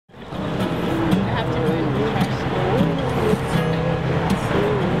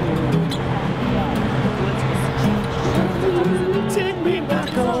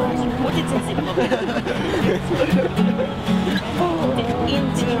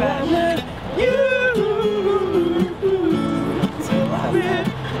Yeah,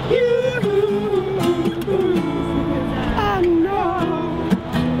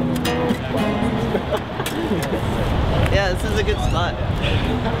 this is a good spot.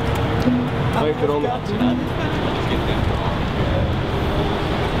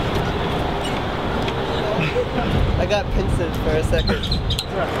 I got pensive for a second.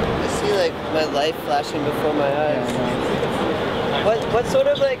 I see like my life flashing before my eyes. What sort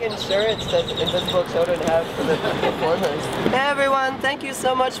of like insurance does Invisible Children have for the performers? Hey everyone, thank you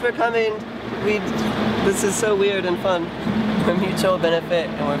so much for coming. This is so weird and fun. We're Mutual Benefit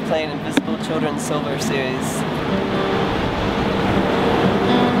and we're playing Invisible Children Silver Series.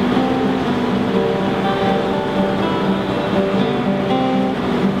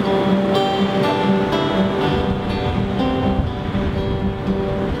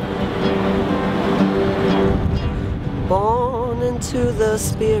 Born into the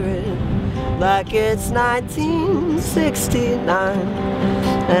spirit like it's 1969,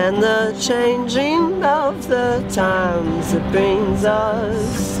 and the changing of the times, it brings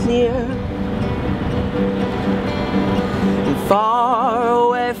us near and far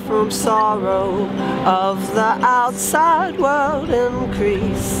away from sorrow of the outside world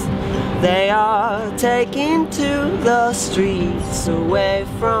increase. They are taking to the streets away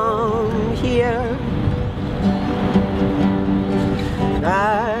from here.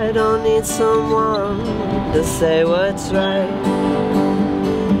 I don't need someone to say what's right.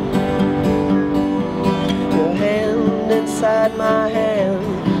 Your hand inside my hand,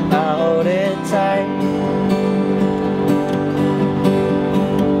 I hold it tight.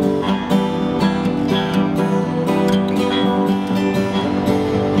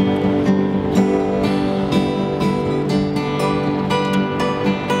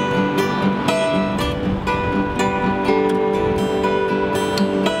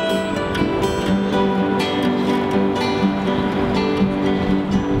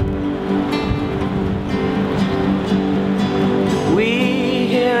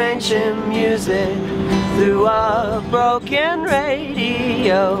 Music through a broken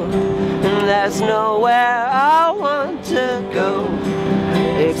radio, and there's nowhere I want to go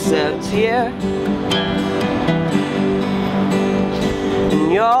except here.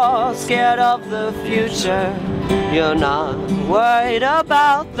 And you're scared of the future, you're not worried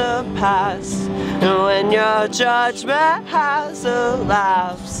about the past, and when your judgment has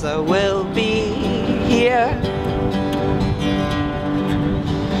elapsed, I will be here.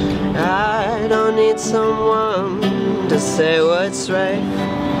 I don't need someone to say what's right.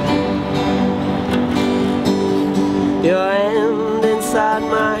 Your hand inside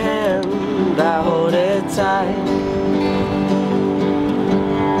my hand, I hold it tight.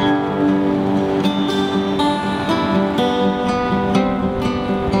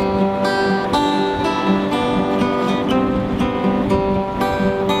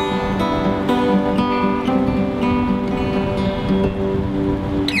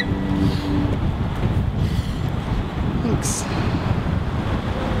 Thanks.